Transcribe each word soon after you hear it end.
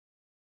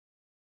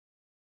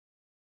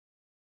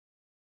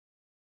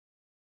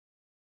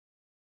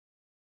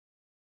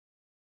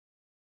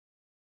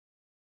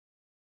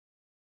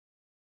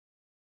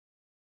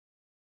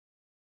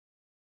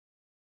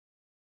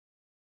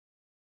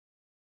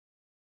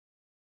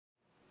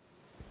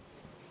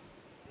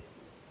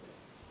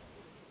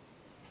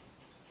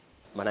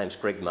My name's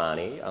Greg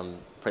Mahoney. I'm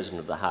president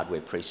of the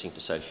Hardware Precinct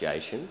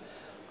Association.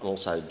 I'm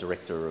also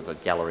director of a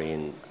gallery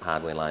in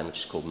Hardware Lane which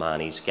is called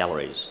Mahoneys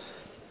Galleries.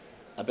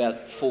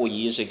 About 4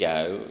 years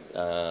ago,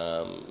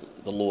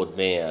 the Lord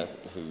Mayor,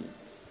 who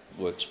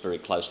works very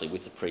closely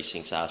with the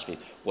precincts, asked me,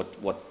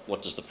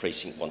 what does the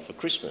precinct want for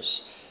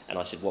Christmas? And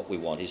I said, what we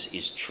want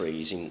is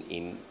trees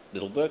in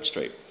Little Bourke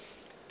Street.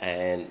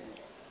 And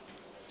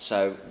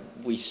so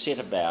we set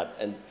about,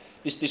 and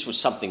this was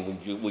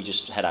something we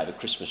just had over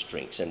Christmas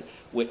drinks, and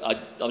I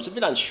was a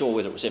bit unsure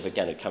whether it was ever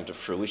going to come to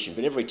fruition,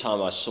 but every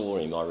time I saw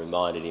him I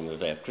reminded him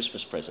of our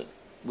Christmas present.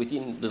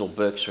 Within Little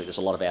Bourke Street there's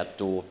a lot of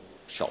outdoor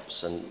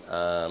shops, and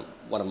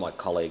one of my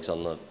colleagues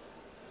on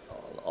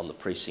the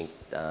precinct,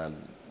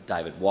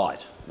 David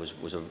White,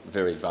 was a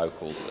very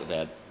vocal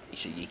about,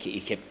 he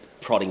kept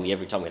prodding me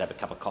every time we'd have a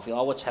cup of coffee.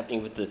 Oh, what's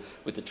happening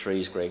with the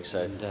trees, Greg?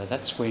 So and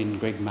that's when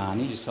Greg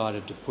Mahoney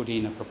decided to put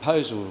in a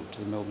proposal to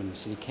the Melbourne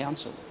City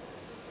Council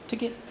to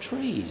get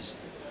trees,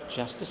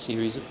 just a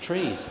series of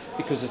trees,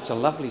 because it's a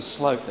lovely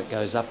slope that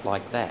goes up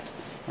like that,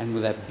 and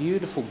with that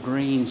beautiful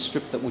green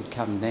strip that would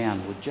come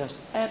down would just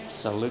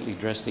absolutely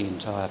dress the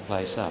entire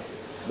place up.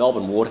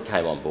 Melbourne Water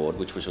came on board,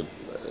 which was a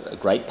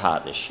great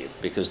partnership,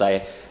 because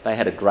they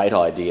had a great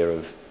idea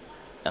of,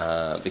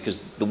 because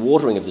the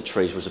watering of the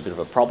trees was a bit of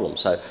a problem,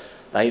 so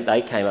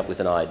they came up with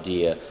an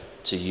idea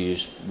to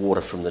use water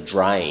from the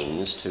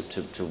drains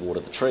to water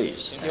the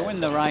trees. Yeah,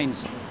 when the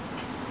rains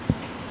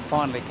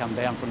finally come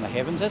down from the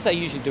heavens, as they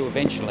usually do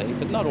eventually,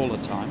 but not all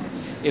the time,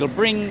 it'll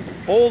bring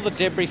all the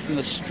debris from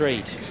the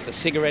street, the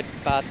cigarette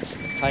butts,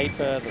 the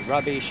paper, the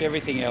rubbish,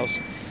 everything else,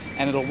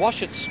 and it'll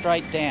wash it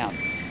straight down.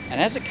 And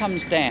as it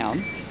comes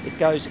down, it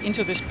goes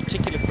into this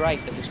particular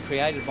grate that was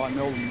created by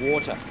Melbourne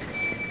Water,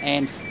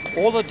 and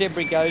all the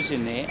debris goes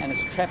in there and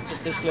it's trapped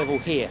at this level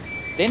here.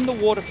 Then the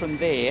water from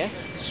there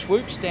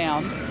swoops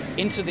down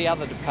into the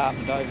other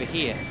department over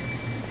here,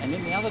 and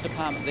in the other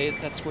department there,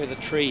 that's where the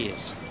tree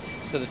is.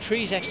 So the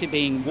tree is actually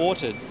being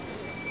watered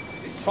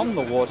from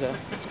the water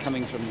that's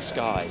coming from the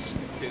skies.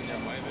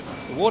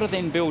 The water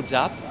then builds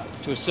up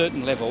to a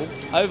certain level,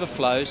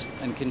 overflows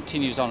and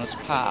continues on its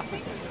path.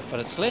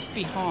 But it's left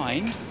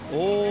behind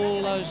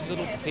all those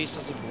little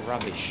pieces of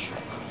rubbish,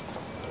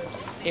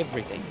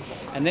 everything.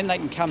 And then they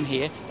can come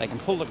here, they can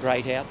pull the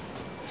grate out,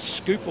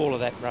 scoop all of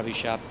that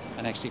rubbish up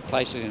and actually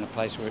place it in a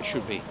place where it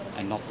should be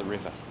and not the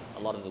river.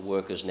 A lot of the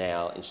workers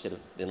now, instead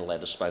of being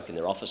allowed to smoke in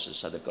their offices,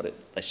 so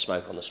they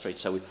smoke on the street.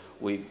 So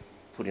we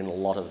put in a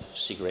lot of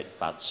cigarette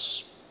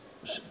butts,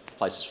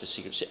 places for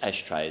cigarette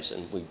ashtrays,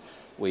 and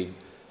we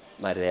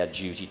made it our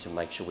duty to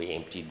make sure we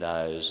emptied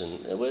those.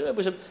 And it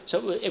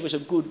was a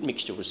good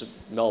mixture. It was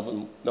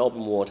Melbourne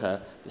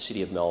Water, the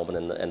City of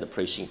Melbourne, and the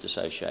Precinct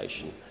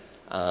Association.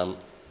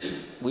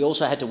 We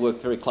also had to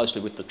work very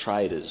closely with the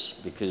traders,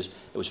 because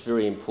it was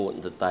very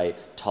important that they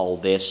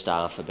told their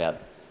staff about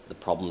the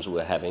problems we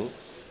were having.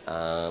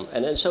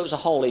 And so it was a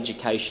whole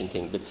education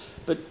thing,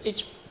 but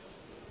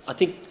I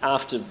think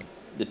after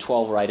the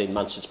 12 or 18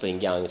 months it's been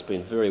going, it's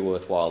been very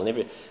worthwhile,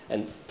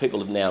 and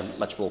people are now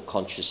much more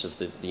conscious of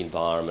the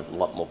environment and a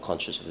lot more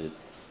conscious of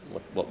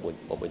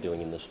what we're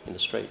doing in the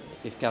street.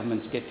 If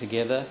governments get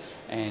together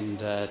and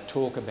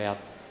talk about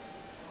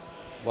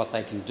what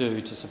they can do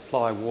to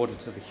supply water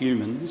to the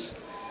humans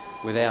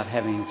without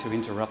having to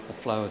interrupt the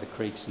flow of the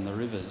creeks and the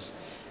rivers,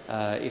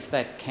 if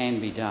that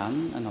can be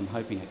done, and I'm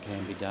hoping it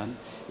can be done,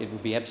 it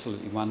would be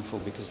absolutely wonderful,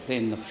 because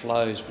then the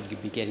flows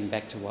would be getting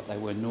back to what they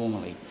were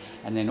normally,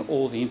 and then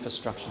all the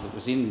infrastructure that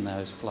was in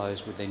those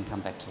flows would then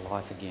come back to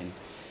life again,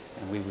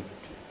 and we would,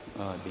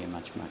 it'd be a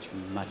much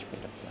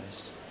better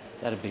place.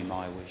 That'd be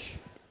my wish.